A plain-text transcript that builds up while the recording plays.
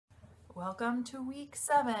Welcome to week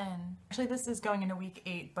 7. Actually, this is going into week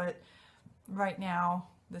 8, but right now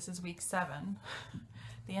this is week 7,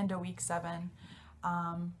 the end of week 7.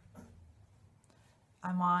 I'm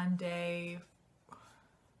on day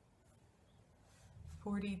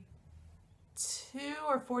 42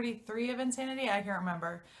 or 43 of insanity. I can't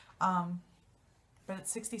remember. But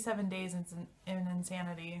it's 67 days in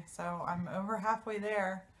insanity, so I'm over halfway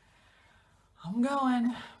there. I'm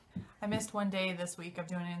going. I missed one day this week of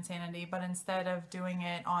doing insanity, but instead of doing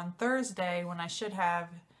it on Thursday when I should have,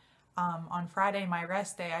 on Friday, my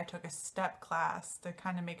rest day, I took a step class to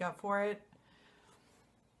kind of make up for it.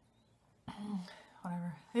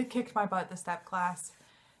 Whatever. It kicked my butt, the step class.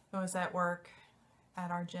 It was at work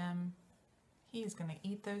at our gym. He's gonna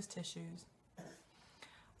eat those tissues.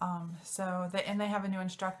 And they have a new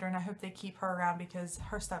instructor, and I hope they keep her around because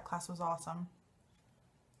her step class was awesome.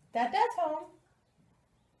 Dad, Dad's home.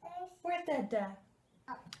 Where's Dad?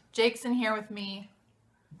 Jake's in here with me.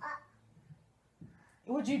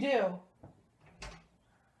 What'd you do?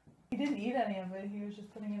 He didn't eat any of it. He was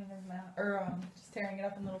just putting it in his mouth, or just tearing it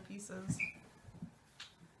up in little pieces.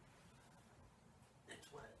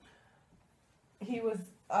 It's wet. He was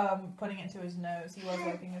putting it to his nose. He was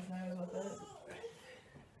wiping his nose with it.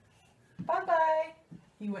 Bye-bye.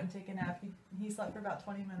 He wouldn't take a nap. He slept for about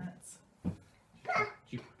 20 minutes. Did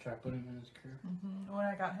you try putting him in his crib? When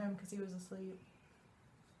I got home because he was asleep.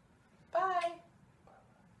 Bye.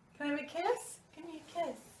 Can I have a kiss? Give me a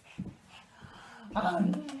kiss. I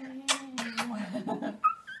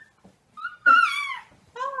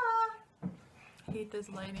hate this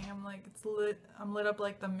lighting. I'm like, it's lit. I'm lit up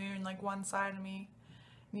like the moon, like one side of me.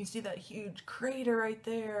 And you see that huge crater right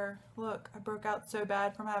there. Look, I broke out so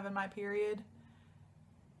bad from having my period.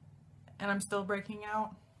 And I'm still breaking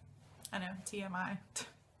out. I know, TMI.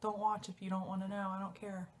 Don't watch if you don't want to know. I don't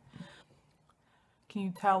care. Can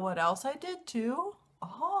you tell what else I did too?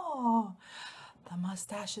 Oh, the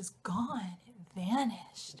mustache is gone. It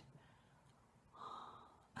vanished.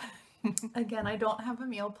 Again, I don't have a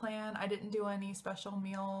meal plan. I didn't do any special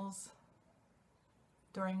meals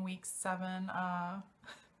during week 7.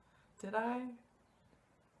 Did I?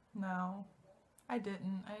 No, I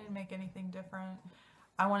didn't. I didn't make anything different.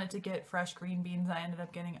 I wanted to get fresh green beans. I ended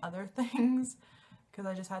up getting other things because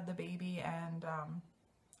I just had the baby, and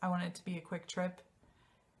I wanted it to be a quick trip.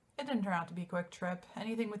 It didn't turn out to be a quick trip.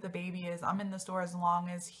 Anything with the baby is I'm in the store as long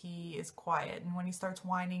as he is quiet, and when he starts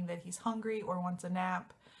whining that he's hungry or wants a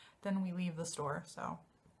nap, then we leave the store. So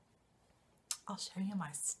I'll show you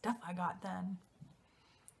my stuff I got then.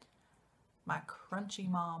 My crunchy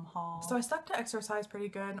mom haul. So I stuck to exercise pretty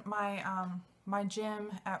good. My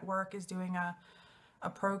gym at work is doing a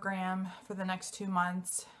program for the next 2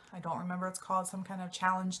 months. I don't remember what it's called, some kind of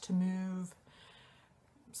challenge to move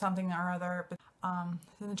something or other. But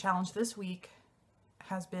the challenge this week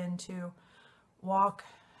has been to walk,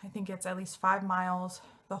 I think it's at least 5 miles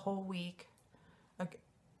the whole week, a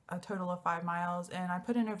total of 5 miles, and I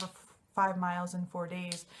put in over 5 miles in 4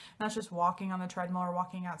 days. And that's just walking on the treadmill or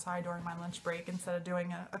walking outside during my lunch break instead of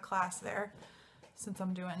doing a class there, since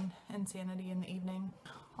I'm doing insanity in the evening.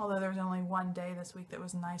 Although there was only one day this week that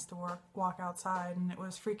was nice to walk outside, and it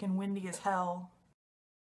was freaking windy as hell.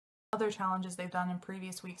 Other challenges they've done in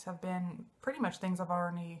previous weeks have been pretty much things I've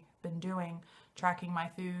already been doing. Tracking my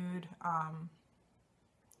food,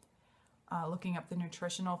 looking up the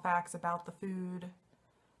nutritional facts about the food,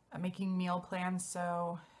 making meal plans.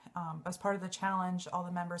 So as part of the challenge, all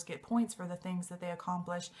the members get points for the things that they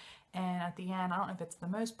accomplish. And at the end, I don't know if it's the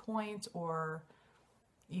most points or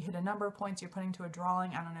you hit a number of points, you're putting to a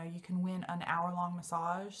drawing, I don't know, you can win an hour-long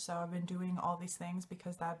massage. So I've been doing all these things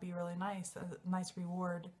because that'd be really nice, a nice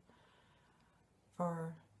reward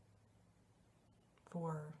for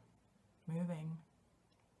moving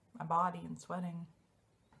my body and sweating.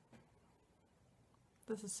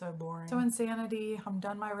 This is so boring. So insanity, I'm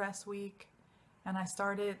done my rest week, and I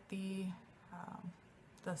started the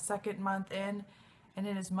second month in, and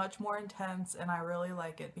it is much more intense, and I really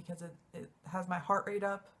like it because it has my heart rate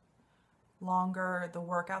up longer, the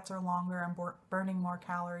workouts are longer, I'm burning more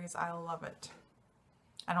calories. I love it.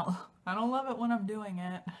 I don't love it when I'm doing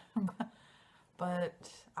it, but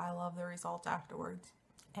I love the results afterwards.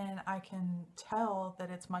 And I can tell that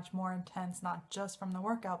it's much more intense, not just from the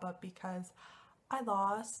workout, but because I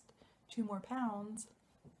lost 2 more pounds.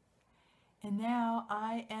 And now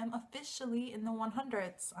I am officially in the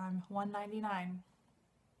 100s. I'm 199.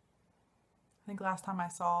 I think last time I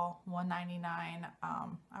saw 199,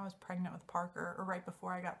 I was pregnant with Parker, or right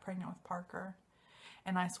before I got pregnant with Parker.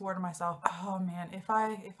 And I swore to myself, oh man, if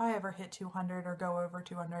I ever hit 200 or go over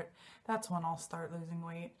 200, that's when I'll start losing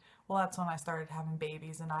weight. Well, that's when I started having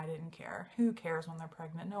babies and I didn't care. Who cares when they're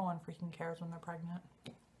pregnant? No one freaking cares when they're pregnant.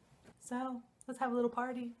 So let's have a little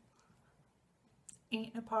party.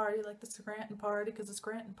 Ain't a party like the Scranton party, because the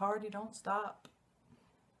Scranton party don't stop.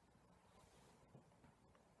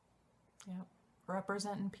 Yep,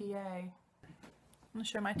 representing PA. I'm gonna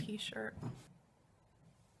show my t-shirt.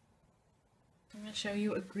 I'm gonna show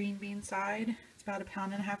you a green bean side. It's about 1.5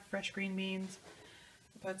 pounds fresh green beans.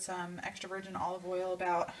 Put some extra virgin olive oil,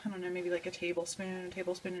 about, I don't know, maybe like a tablespoon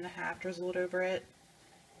and a half, drizzled over it.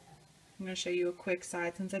 I'm gonna show you a quick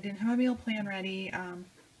side since I didn't have a meal plan ready. I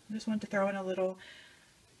just wanted to throw in a little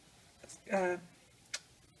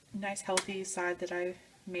nice healthy side that I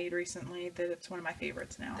made recently, that it's one of my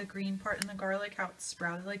favorites now. The green part in the garlic, how it's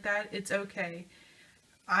sprouted like that, it's okay.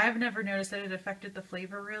 I've never noticed that it affected the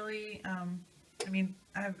flavor really. I mean,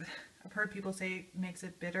 I've heard people say it makes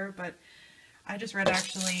it bitter, but I just read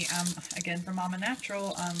actually, again from Mama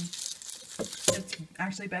Natural, it's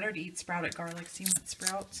actually better to eat sprouted garlic. See when it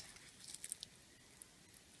sprouts,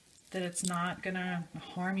 that it's not gonna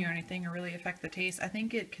harm you or anything or really affect the taste. I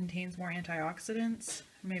think it contains more antioxidants.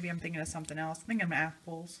 Maybe I'm thinking of something else. I'm thinking of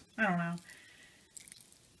apples. I don't know.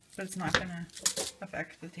 But it's not gonna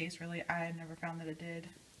affect the taste really. I had never found that it did.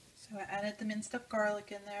 So I added the minced up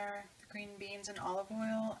garlic in there, the green beans and olive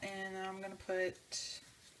oil, and I'm gonna put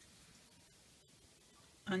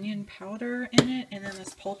onion powder in it, and then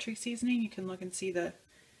this poultry seasoning. You can look and see the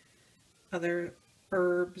other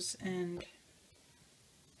herbs and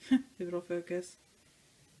if it'll focus,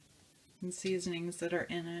 and seasonings that are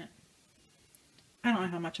in it. I don't know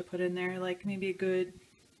how much I put in there, like maybe a good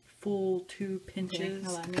full 2 pinches.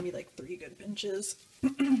 Okay, maybe like 3 good pinches.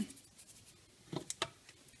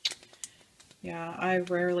 Yeah, I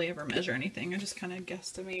rarely ever measure anything. I just kind of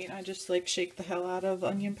guesstimate. I just like shake the hell out of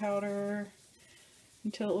onion powder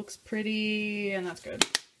until it looks pretty, and that's good.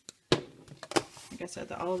 Like I said,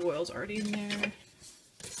 the olive oil's already in there.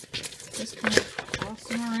 Just kind of toss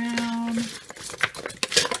them around.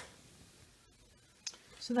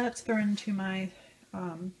 So that's thrown into my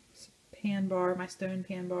pan bar, my stone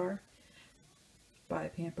pan bar by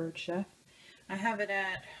Pampered Chef. I have it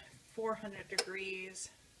at 400 degrees.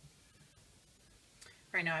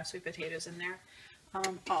 Right now I have sweet potatoes in there. Oh,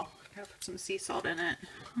 I gotta put some sea salt in it.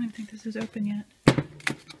 I don't even think this is open yet.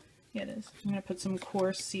 Yeah, it is. I'm gonna put some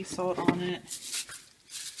coarse sea salt on it.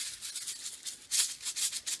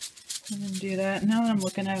 And then do that. Now that I'm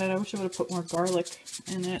looking at it, I wish I would have put more garlic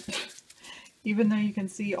in it. Even though you can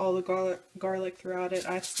see all the garlic throughout it,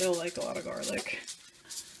 I still like a lot of garlic.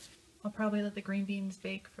 I'll probably let the green beans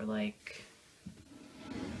bake for like,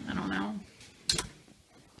 I don't know.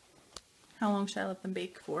 How long should I let them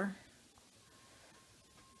bake for?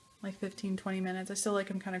 Like 15-20 minutes. I still like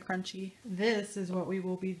them kind of crunchy. This is what we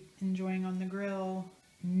will be enjoying on the grill.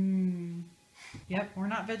 Yep, we're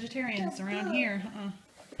not vegetarians around here.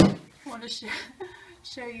 I want to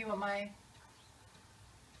show you what my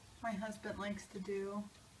husband likes to do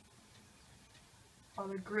while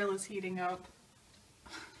the grill is heating up.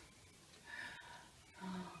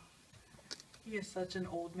 He is such an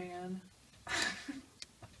old man.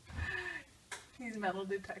 He's metal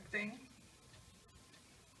detecting.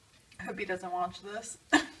 I hope he doesn't watch this.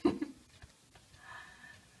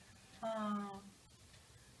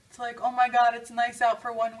 It's like, oh my god, it's nice out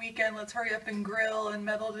for one weekend. Let's hurry up and grill and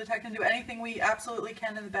metal detect and do anything we absolutely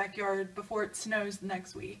can in the backyard before it snows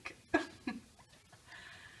next week.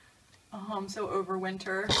 I'm so over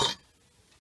winter.